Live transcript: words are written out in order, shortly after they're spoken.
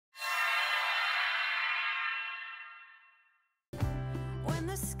and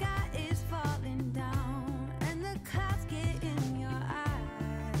the sky is falling down, and the clouds get in your eye,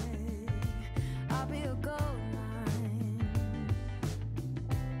 I'll be a gold mine.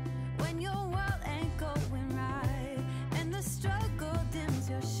 When your world ain't going right, and the struggle dims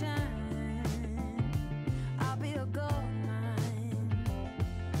your shine, I'll be a gold mine.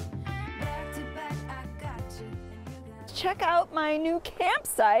 Back to back, I got you, and you got Check out my new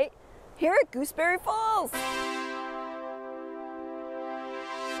campsite here at Gooseberry Falls.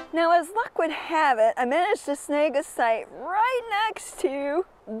 Now, as luck would have it, I managed to snag a site right next to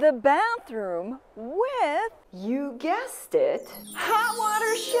the bathroom with, you guessed it, hot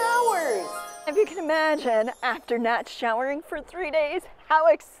water showers. If you can imagine, after not showering for 3 days, how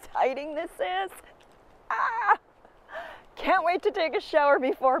exciting this is. Ah! Can't wait to take a shower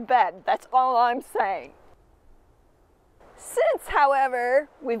before bed. That's all I'm saying. Since, however,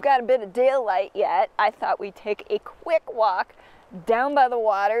 we've got a bit of daylight yet, I thought we'd take a quick walk down by the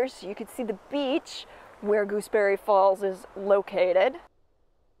water so you could see the beach where Gooseberry Falls is located.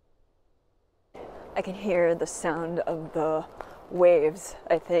 I can hear the sound of the waves,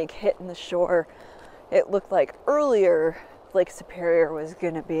 I think, hitting the shore. It looked like earlier Lake Superior was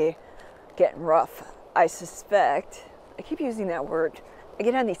gonna be getting rough. I suspect, I keep using that word, I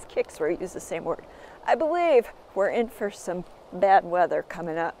get on these kicks where I use the same word. I believe we're in for some bad weather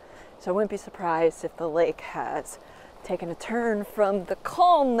coming up, so I wouldn't be surprised if the lake has taken a turn from the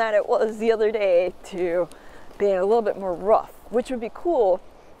calm that it was the other day to being a little bit more rough, which would be cool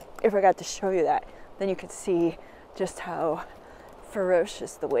if I got to show you that. Then you could see just how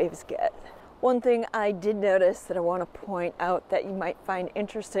ferocious the waves get. One thing I did notice that I want to point out that you might find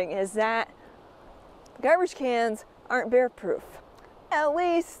interesting is that garbage cans aren't bear proof. At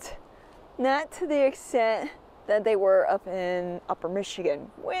least not to the extent that they were up in Upper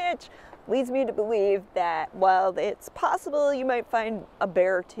Michigan, which leads me to believe that while it's possible you might find a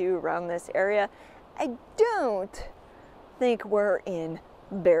bear or two around this area, I don't think we're in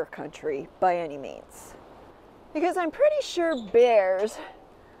bear country by any means. Because I'm pretty sure bears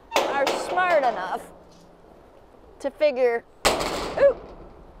are smart enough to figure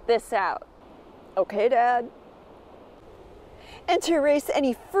this out. Okay, Dad? And to erase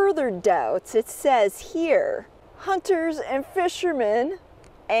any further doubts, it says here, hunters and fishermen,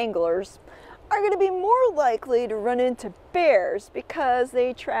 anglers, are going to be more likely to run into bears because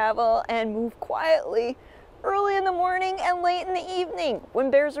they travel and move quietly early in the morning and late in the evening when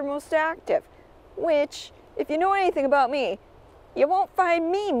bears are most active, which, if you know anything about me, you won't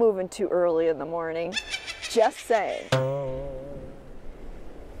find me moving too early in the morning. Just saying.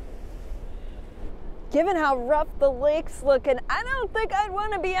 Given how rough the lake's looking, I don't think I'd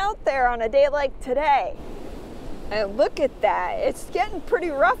want to be out there on a day like today. And look at that, it's getting pretty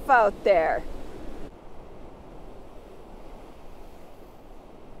rough out there.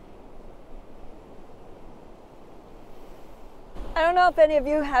 I don't know if any of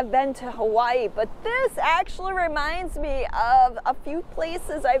you have been to Hawaii, but this actually reminds me of a few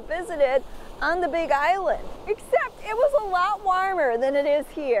places I visited on the Big Island, except it was a lot warmer than it is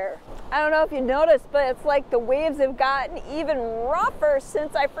here. I don't know if you noticed, but it's like the waves have gotten even rougher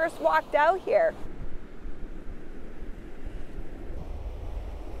since I first walked out here.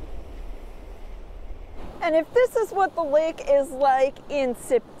 And if this is what the lake is like in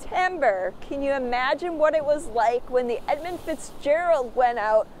September, can you imagine what it was like when the Edmund Fitzgerald went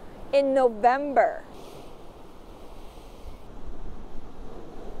out in November?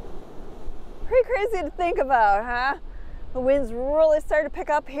 Pretty crazy to think about, huh? The winds really started to pick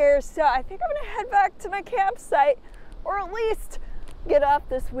up here, so I think I'm gonna head back to my campsite, or at least get off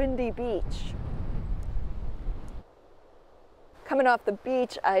this windy beach. Coming off the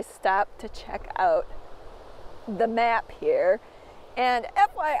beach, I stopped to check out the map here, and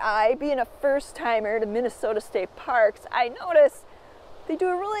FYI, being a first-timer to Minnesota State Parks, I noticed they do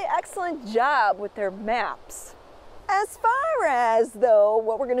a really excellent job with their maps. As far as, though,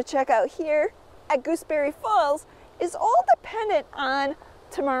 what we're going to check out here at Gooseberry Falls is all dependent on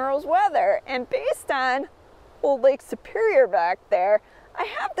tomorrow's weather, and based on old Lake Superior back there, I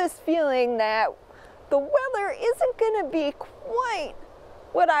have this feeling that the weather isn't going to be quite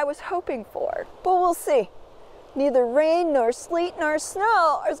what I was hoping for, but we'll see. Neither rain nor sleet nor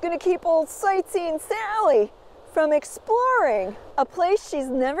snow is going to keep old Sightseeing Sally from exploring a place she's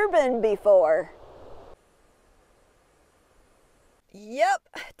never been before. Yep,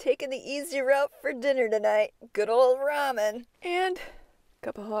 taking the easy route for dinner tonight. Good old ramen. And a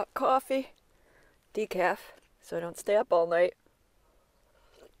cup of hot coffee, decaf, so I don't stay up all night,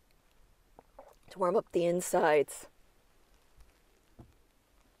 to warm up the insides.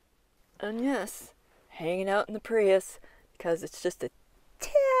 And yes, hanging out in the Prius because it's just a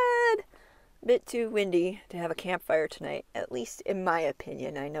A bit too windy to have a campfire tonight, at least in my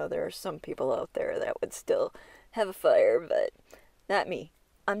opinion. I know there are some people out there that would still have a fire, but not me.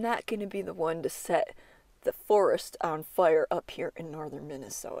 I'm not going to be the one to set the forest on fire up here in northern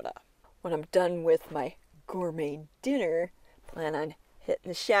Minnesota. When I'm done with my gourmet dinner, plan on hitting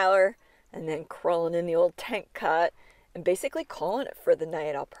the shower and then crawling in the old tent cot and basically calling it for the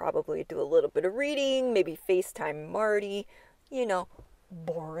night. I'll probably do a little bit of reading, maybe FaceTime Marty, you know,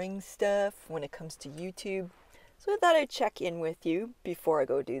 boring stuff when it comes to YouTube. So I thought I'd check in with you before I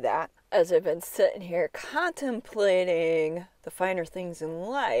go do that. As I've been sitting here contemplating the finer things in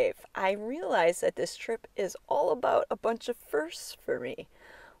life, I realized that this trip is all about a bunch of firsts for me.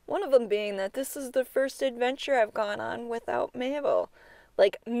 One of them being that this is the first adventure I've gone on without Mabel.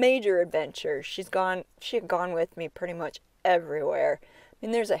 Like, major adventure. She had gone with me pretty much everywhere. I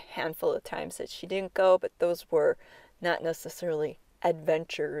mean, there's a handful of times that she didn't go, but those were not necessarily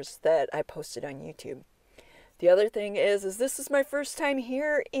adventures that I posted on YouTube. The other thing is this is my first time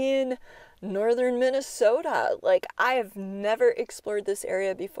here in northern Minnesota. Like, I have never explored this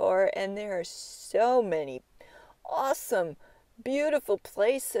area before, and there are so many awesome, beautiful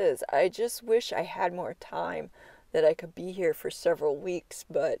places. I just wish I had more time, that I could be here for several weeks,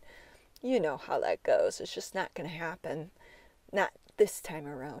 but you know how that goes. It's just not going to happen. Not this time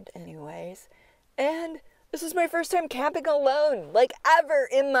around anyways. And this is my first time camping alone, like ever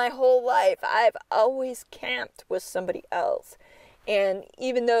in my whole life. I've always camped with somebody else. And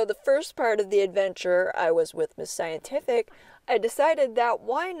even though the first part of the adventure I was with Miss Scientific, I decided that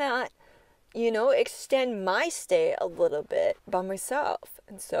why not, you know, extend my stay a little bit by myself.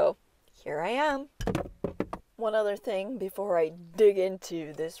 And so here I am. One other thing before I dig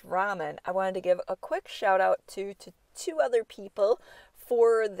into this ramen, I wanted to give a quick shout out to two other people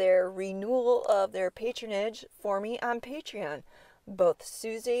for their renewal of their patronage for me on Patreon. Both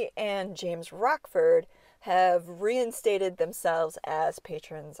Susie and James Rockford have reinstated themselves as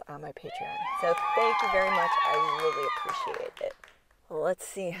patrons on my Patreon. So thank you very much. I really appreciate it. Well, let's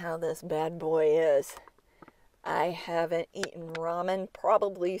see how this bad boy is. I haven't eaten ramen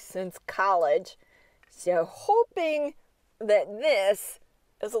probably since college. So hoping that this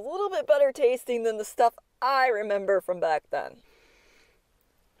is a little bit better tasting than the stuff I remember from back then.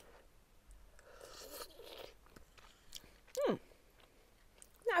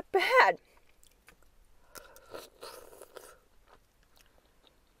 Not bad.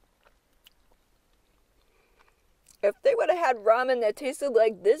 If they would have had ramen that tasted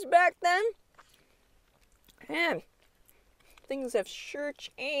like this back then, man, things have sure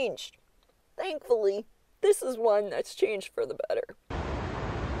changed. Thankfully, this is one that's changed for the better.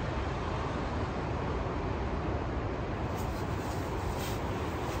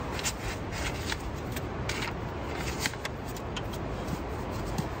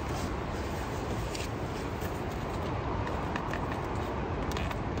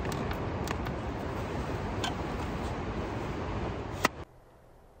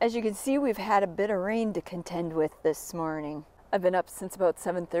 As you can see, we've had a bit of rain to contend with this morning. I've been up since about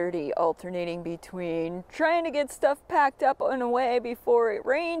 7:30, alternating between trying to get stuff packed up and away before it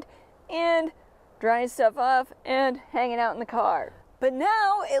rained and drying stuff off and hanging out in the car. But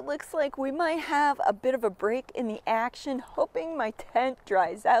now it looks like we might have a bit of a break in the action, hoping my tent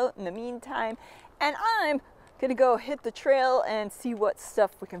dries out in the meantime, and I'm gonna go hit the trail and see what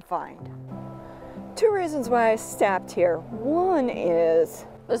stuff we can find. Two reasons why I stopped here. One is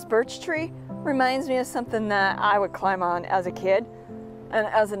this birch tree reminds me of something that I would climb on as a kid, and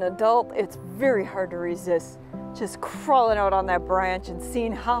as an adult it's very hard to resist just crawling out on that branch and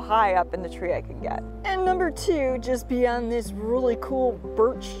seeing how high up in the tree I can get. And number two, just beyond this really cool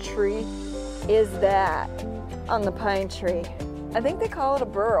birch tree, is that on the pine tree. I think they call it a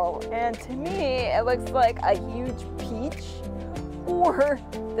burl, and to me it looks like a huge peach, or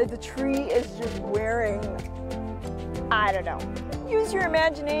that the tree is just wearing, I don't know. Use your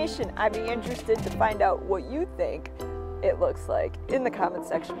imagination. I'd be interested to find out what you think it looks like in the comment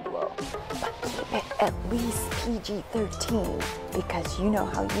section below. But keep it at least PG-13, because you know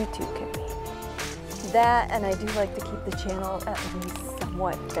how YouTube can be. That, and I do like to keep the channel at least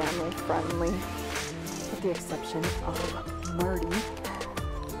somewhat family friendly, with the exception of Marty.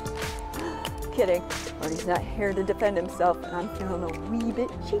 Kidding, Marty's not here to defend himself, and I'm feeling a wee bit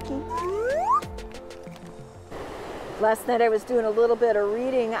cheeky. Last night I was doing a little bit of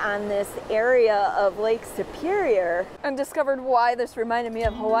reading on this area of Lake Superior and discovered why this reminded me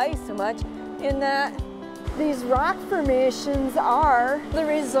of Hawaii so much, in that these rock formations are the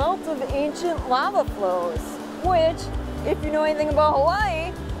result of ancient lava flows, which, if you know anything about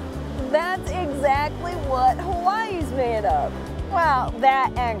Hawaii, that's exactly what Hawaii's made of. Well,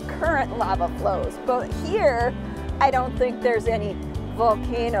 that and current lava flows. But here, I don't think there's any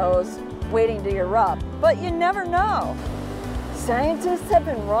volcanoes waiting to erupt. But you never know. Scientists have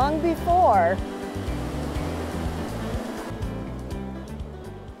been wrong before.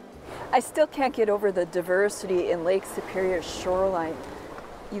 I still can't get over the diversity in Lake Superior's shoreline.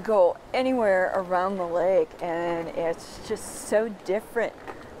 You go anywhere around the lake and it's just so different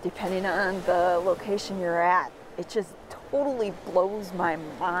depending on the location you're at. It just totally blows my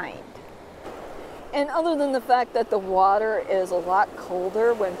mind. And other than the fact that the water is a lot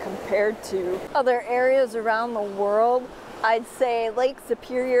colder when compared to other areas around the world, I'd say Lake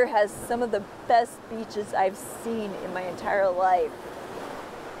Superior has some of the best beaches I've seen in my entire life.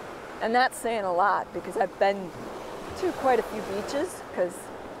 And that's saying a lot because I've been to quite a few beaches because,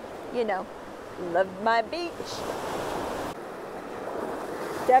 you know, love my beach.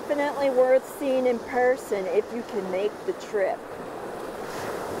 Definitely worth seeing in person if you can make the trip.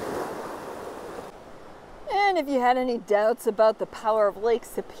 And if you had any doubts about the power of Lake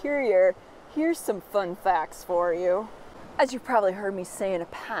Superior, here's some fun facts for you. As you probably heard me say in a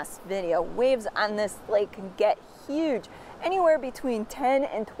past video, waves on this lake can get huge, anywhere between 10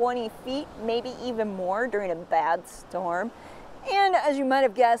 and 20 feet, maybe even more during a bad storm. And as you might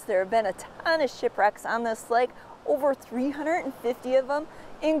have guessed, there have been a ton of shipwrecks on this lake, over 350 of them,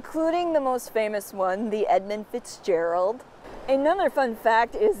 including the most famous one, the Edmund Fitzgerald. Another fun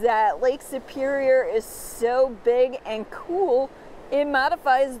fact is that Lake Superior is so big and cool, it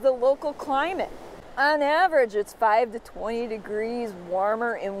modifies the local climate. On average, it's 5 to 20 degrees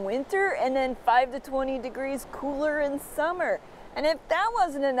warmer in winter and then 5 to 20 degrees cooler in summer. And if that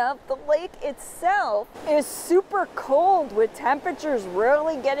wasn't enough, the lake itself is super cold with temperatures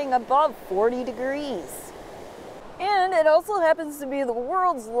rarely getting above 40 degrees. And it also happens to be the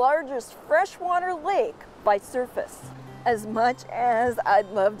world's largest freshwater lake by surface. As much as I'd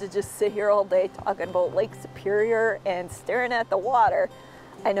love to just sit here all day talking about Lake Superior and staring at the water,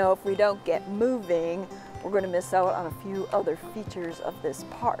 I know if we don't get moving, we're going to miss out on a few other features of this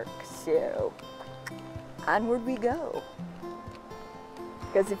park. So, onward we go.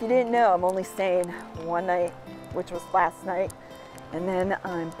 Because if you didn't know, I'm only staying one night, which was last night, and then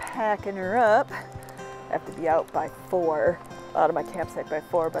I'm packing her up. I have to be out by 4, out of my campsite by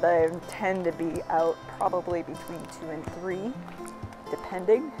 4, but I intend to be out probably between 2 and 3,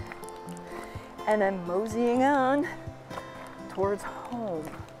 depending. And I'm moseying on towards home.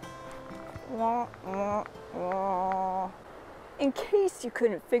 In case you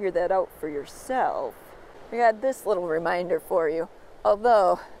couldn't figure that out for yourself, we got this little reminder for you.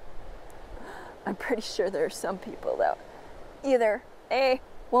 Although, I'm pretty sure there are some people that either A,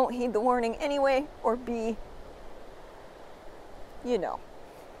 won't heed the warning anyway, or B, you know.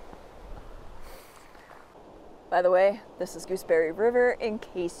 By the way, this is Gooseberry River, in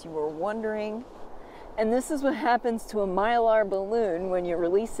case you were wondering. And this is what happens to a Mylar balloon when you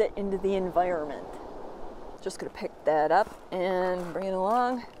release it into the environment. Just gonna pick that up and bring it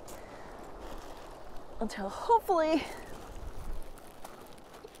along until hopefully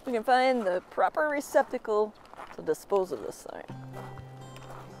we can find the proper receptacle to dispose of this thing.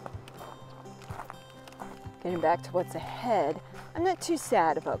 Getting back to what's ahead, I'm not too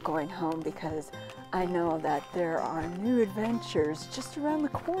sad about going home because I know that there are new adventures just around the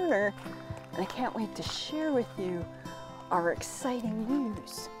corner, and I can't wait to share with you our exciting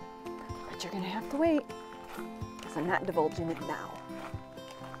news. But you're gonna have to wait because I'm not divulging it now.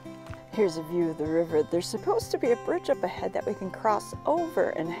 Here's a view of the river. There's supposed to be a bridge up ahead that we can cross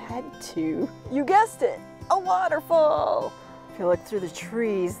over and head to, you guessed it, a waterfall. If you look through the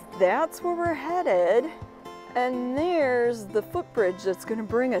trees, that's where we're headed. And there's the footbridge that's gonna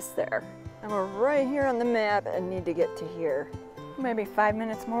bring us there. And we're right here on the map and need to get to here. Maybe 5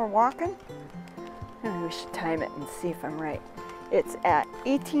 minutes more walking? Maybe we should time it and see if I'm right. It's at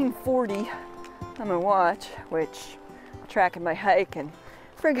 1840 on my watch, which I'm tracking my hike and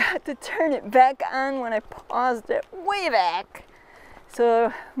forgot to turn it back on when I paused it way back.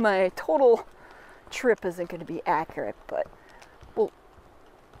 So my total trip isn't going to be accurate, but well,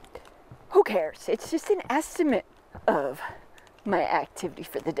 who cares? It's just an estimate of my activity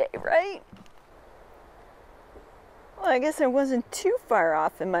for the day, right? Well, I guess I wasn't too far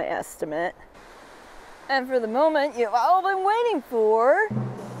off in my estimate. And for the moment you've all been waiting for,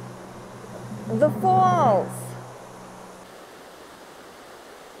 the falls.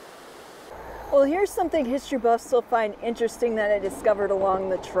 Well, here's something history buffs will find interesting that I discovered along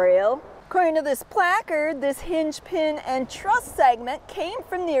the trail. According to this placard, this hinge, pin, and truss segment came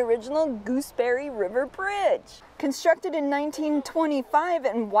from the original Gooseberry River Bridge. Constructed in 1925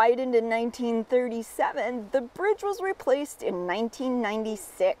 and widened in 1937, the bridge was replaced in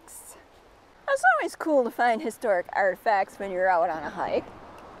 1996. It's always cool to find historic artifacts when you're out on a hike,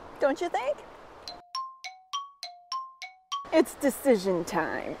 don't you think? It's decision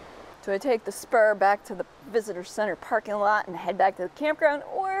time. Do I take the spur back to the visitor center parking lot and head back to the campground,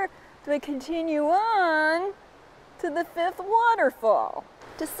 or do I continue on to the fifth waterfall?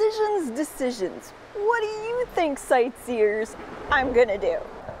 Decisions, decisions. What do you think, sightseers, I'm gonna do?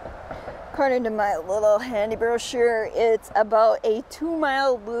 According to my little handy brochure, it's about a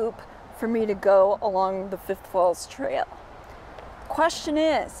 2-mile loop for me to go along the Fifth Falls Trail. Question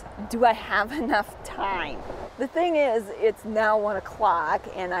is, do I have enough time? The thing is, it's now 1 o'clock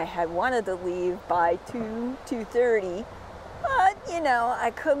and I had wanted to leave by 2:30, but you know,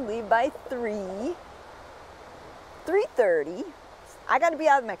 I could leave by 3:30. I got to be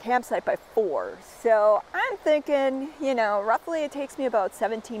out of my campsite by 4. So I'm thinking, you know, roughly it takes me about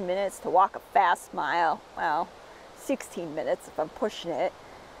 17 minutes to walk a fast mile. Well, 16 minutes if I'm pushing it.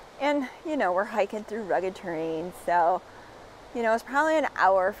 And, you know, we're hiking through rugged terrain. So, you know, it's probably an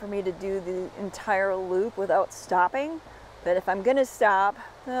hour for me to do the entire loop without stopping. But if I'm going to stop,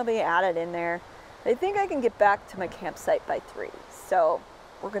 I'll be added in there. I think I can get back to my campsite by 3. So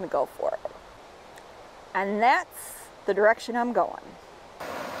we're going to go for it. And that's the direction I'm going.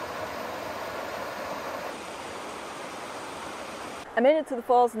 I made it to the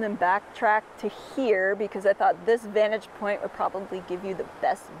falls and then backtracked to here because I thought this vantage point would probably give you the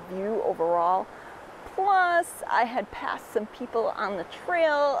best view overall. Plus, I had passed some people on the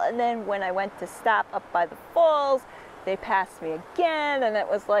trail, and then when I went to stop up by the falls, they passed me again, and it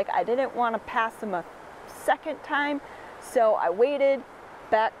was like I didn't want to pass them a second time, so I waited,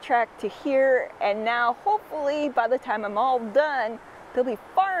 backtracked to here, and now hopefully by the time I'm all done, they'll be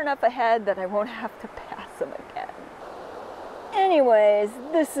far enough ahead that I won't have to pass them again. Anyways,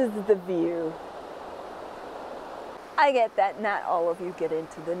 this is the view. I get that not all of you get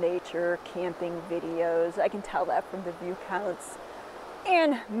into the nature camping videos. I can tell that from the view counts.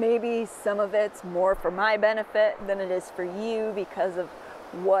 And maybe some of it's more for my benefit than it is for you because of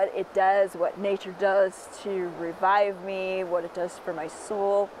what it does, what nature does to revive me, what it does for my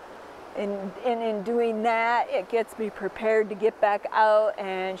soul. And in doing that, it gets me prepared to get back out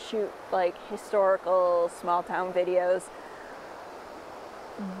and shoot like historical small town videos.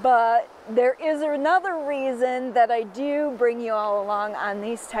 But there is another reason that I do bring you all along on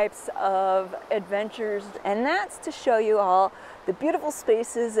these types of adventures, and that's to show you all the beautiful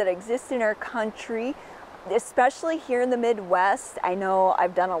spaces that exist in our country, especially here in the Midwest. I know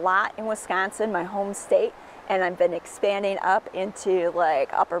I've done a lot in Wisconsin, my home state, and I've been expanding up into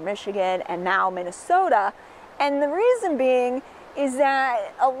like Upper Michigan and now Minnesota. And the reason being is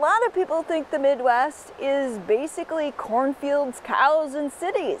that a lot of people think the Midwest is basically cornfields, cows, and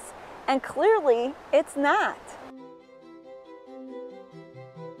cities. And clearly, it's not.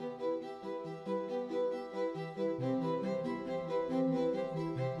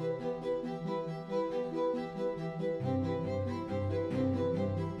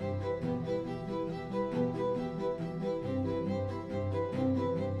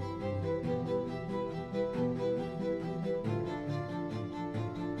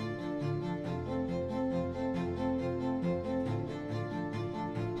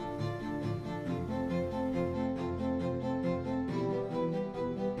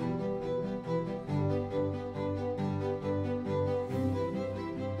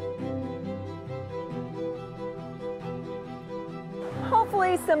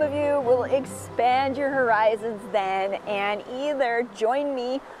 Hopefully some of you will expand your horizons then and either join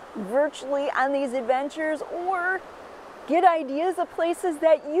me virtually on these adventures or get ideas of places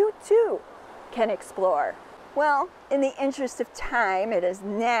that you too can explore. Well, in the interest of time, it is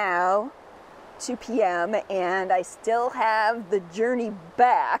now 2 p.m. and I still have the journey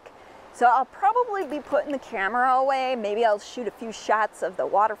back. So I'll probably be putting the camera away. Maybe I'll shoot a few shots of the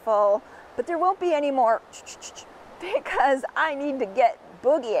waterfall, but there won't be any more because I need to get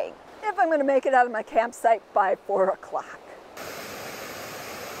boogieing if I'm going to make it out of my campsite by 4 o'clock.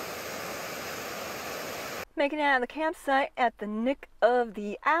 Making it out of the campsite at the nick of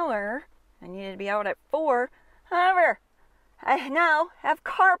the hour. I needed to be out at 4. However, I now have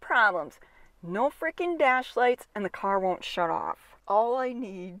car problems. No freaking dash lights and the car won't shut off. All I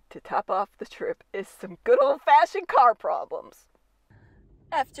need to top off the trip is some good old-fashioned car problems.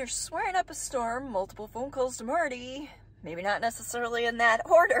 After swearing up a storm, multiple phone calls to Marty, maybe not necessarily in that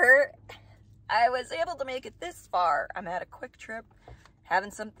order, I was able to make it this far. I'm at a quick trip, having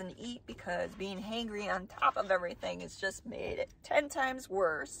something to eat, because being hangry on top of everything has just made it 10 times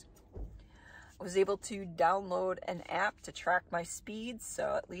worse. I was able to download an app to track my speeds,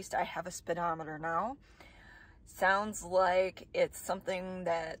 so at least I have a speedometer now. Sounds like it's something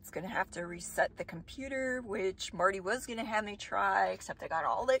that's going to have to reset the computer, which Marty was going to have me try, except I got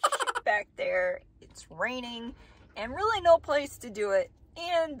all that shit back there. It's raining and really no place to do it.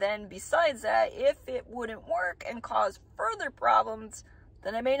 And then besides that, if it wouldn't work and cause further problems,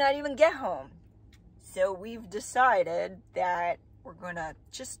 then I may not even get home. So we've decided that we're going to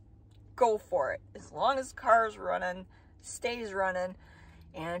just go for it. As long as the car's running, stays running,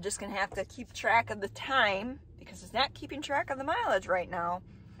 and I'm just going to have to keep track of the time, because it's not keeping track of the mileage right now.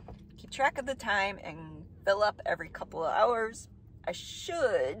 Keep track of the time and fill up every couple of hours. I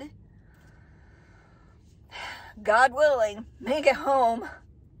should, God willing, make it home,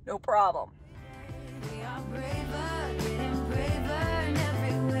 no problem. We are brave.